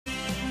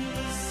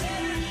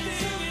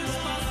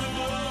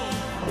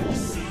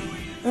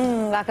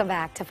welcome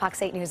back to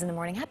Fox 8 News in the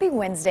Morning. Happy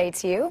Wednesday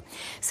to you.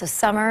 So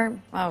summer,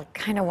 well,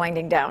 kind of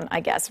winding down,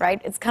 I guess,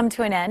 right? It's come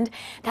to an end.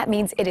 That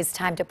means it is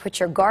time to put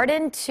your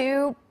garden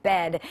to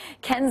bed.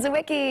 Ken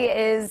Zawicki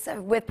is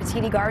with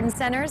Petitti Garden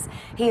Centers.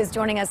 He is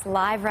joining us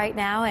live right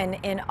now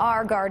in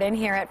our garden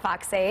here at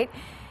Fox 8.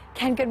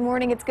 Ken, good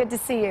morning. It's good to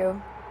see you.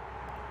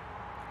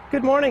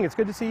 Good morning. It's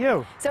good to see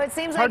you. So it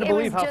seems it's hard like to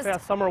believe how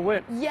fast summer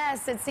went.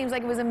 Yes, it seems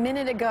like it was a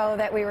minute ago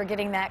that we were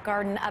getting that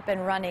garden up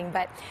and running.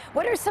 But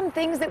what are some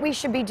things that we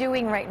should be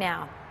doing right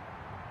now?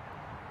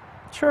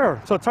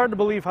 Sure. So it's hard to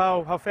believe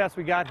how fast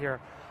we got here.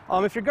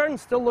 If your garden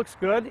still looks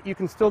good, you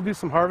can still do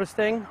some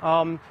harvesting.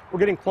 We're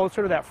getting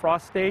closer to that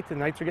frost state. The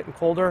nights are getting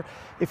colder.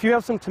 If you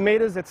have some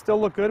tomatoes that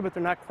still look good but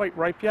they're not quite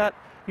ripe yet,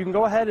 you can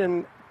go ahead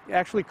and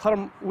actually cut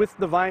them with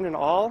the vine and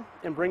all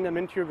and bring them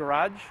into your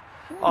garage.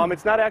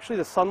 It's not actually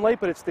the sunlight,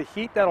 but it's the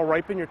heat that'll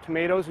ripen your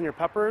tomatoes and your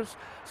peppers.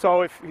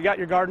 So if you got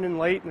your garden in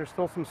late and there's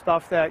still some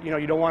stuff that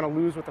you don't want to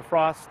lose with the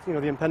frost, the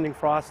impending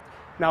frost,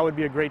 now would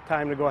be a great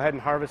time to go ahead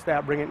and harvest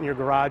that, bring it in your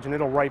garage, and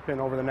it'll ripen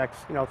over the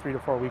next 3 to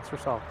 4 weeks or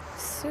so.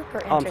 Super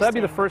interesting. So that'd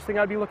be the first thing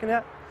I'd be looking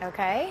at.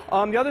 Okay.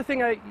 The other thing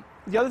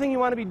you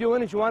want to be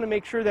doing is you want to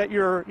make sure that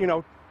you're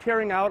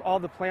tearing out all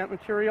the plant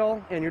material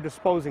and you're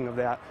disposing of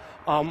that.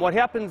 What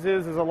happens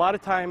is a lot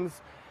of times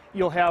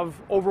you'll have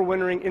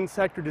overwintering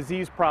insect or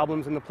disease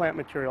problems in the plant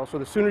material. So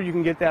the sooner you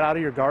can get that out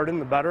of your garden,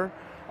 the better.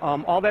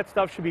 All that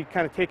stuff should be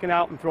kind of taken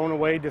out and thrown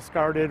away,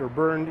 discarded, or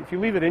burned. If you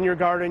leave it in your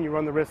garden, you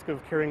run the risk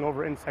of carrying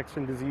over insects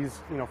and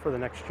disease, for the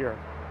next year.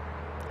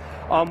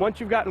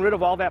 Once you've gotten rid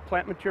of all that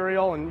plant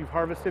material and you've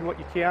harvested what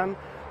you can,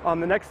 the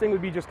next thing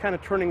would be just kind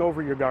of turning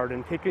over your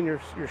garden, taking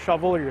your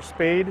shovel or your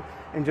spade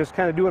and just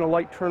kind of doing a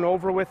light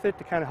turnover with it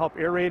to kind of help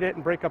aerate it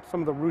and break up some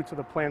of the roots of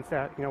the plants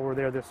that were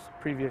there this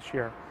previous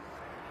year.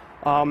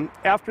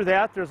 After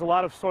that, there's a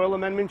lot of soil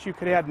amendments you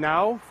could add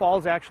now. Fall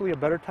is actually a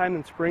better time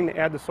than spring to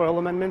add the soil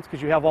amendments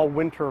because you have all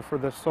winter for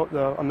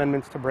the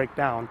amendments to break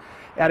down.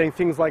 Adding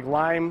things like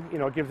lime,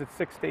 it gives it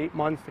 6 to 8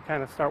 months to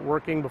kind of start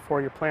working before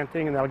you're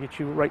planting, and that'll get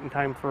you right in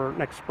time for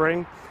next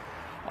spring.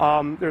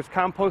 There's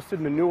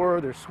composted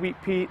manure, there's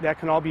Sweet Peet, that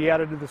can all be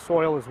added to the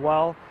soil as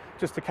well,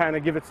 just to kind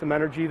of give it some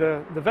energy.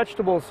 The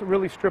vegetables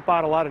really strip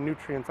out a lot of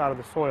nutrients out of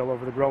the soil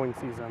over the growing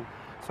season.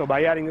 So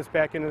by adding this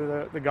back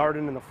into the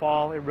garden in the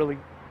fall, it really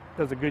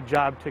does a good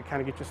job to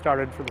kind of get you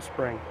started for the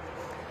spring.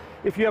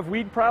 If you have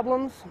weed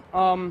problems,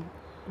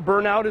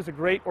 burnout is a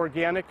great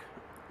organic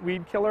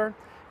weed killer.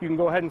 You can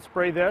go ahead and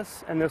spray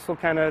this, and this will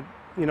kind of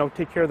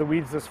take care of the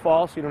weeds this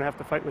fall, so you don't have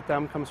to fight with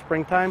them come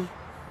springtime.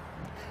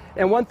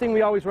 And one thing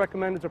we always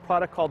recommend is a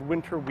product called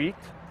winter wheat.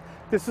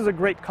 This is a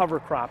great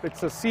cover crop.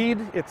 It's a seed.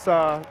 It's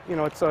a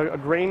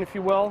grain, if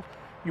you will.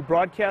 You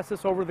broadcast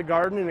this over the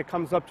garden, and it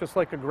comes up just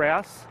like a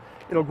grass.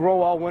 It'll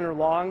grow all winter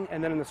long,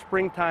 and then in the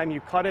springtime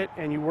you cut it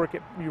and you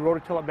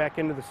rototill it back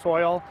into the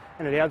soil,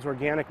 and it adds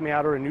organic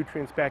matter and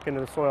nutrients back into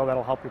the soil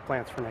that'll help your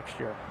plants for next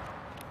year.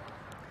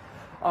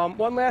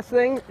 One last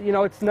thing,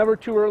 it's never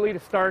too early to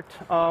start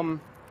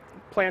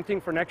planting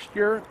for next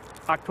year.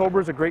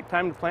 October is a great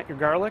time to plant your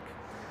garlic.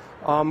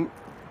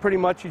 Pretty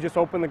much you just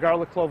open the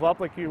garlic clove up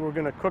like you were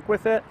going to cook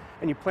with it,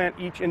 and you plant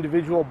each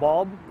individual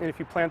bulb. And if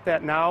you plant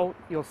that now,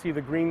 you'll see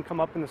the green come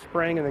up in the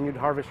spring, and then you'd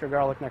harvest your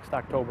garlic next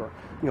October.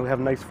 You'll have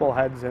nice full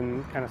heads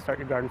and kind of start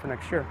your garden for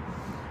next year.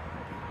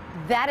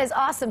 That is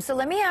awesome. So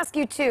let me ask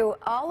you too,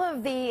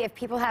 if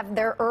people have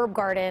their herb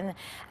garden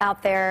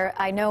out there,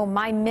 I know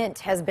my mint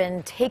has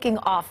been taking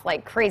off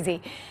like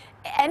crazy.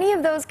 Any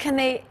of those,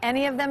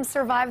 any of them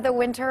survive the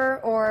winter,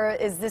 or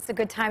is this a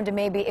good time to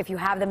maybe, if you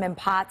have them in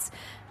pots?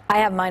 I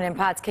have mine in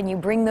pots. Can you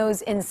bring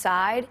those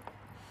inside?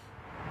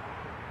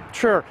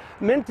 Sure.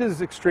 Mint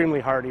is extremely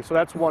hardy, so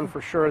that's one for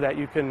sure that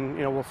you can,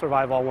 will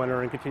survive all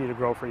winter and continue to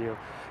grow for you.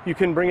 You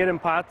can bring it in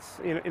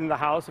pots in the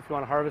house if you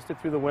want to harvest it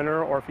through the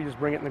winter, or if you just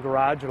bring it in the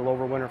garage, it'll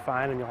overwinter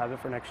fine and you'll have it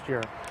for next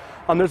year.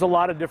 There's a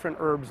lot of different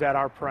herbs that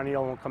are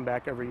perennial and will come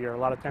back every year. A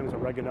lot of times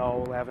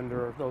oregano,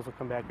 lavender, those will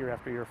come back year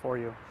after year for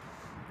you.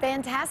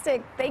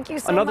 Fantastic. Thank you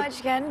so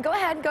much, Ken. Go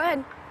ahead. Go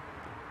ahead.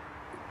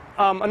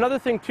 Another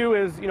thing too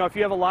is, if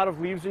you have a lot of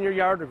leaves in your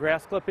yard or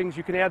grass clippings,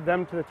 you can add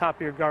them to the top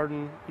of your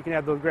garden. You can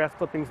add those grass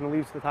clippings and the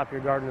leaves to the top of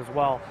your garden as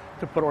well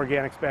to put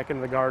organics back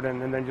into the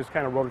garden, and then just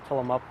kind of rototill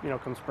them up,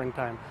 come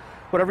springtime.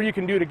 Whatever you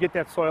can do to get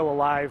that soil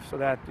alive so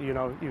that,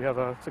 you have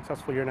a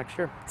successful year next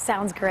year.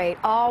 Sounds great.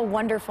 All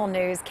wonderful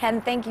news. Ken,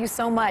 thank you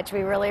so much.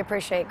 We really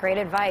appreciate it. Great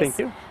advice. Thank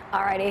you.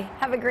 All righty.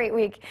 Have a great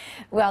week.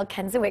 Well,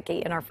 Ken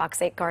Zawicki in our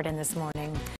Fox 8 garden this morning.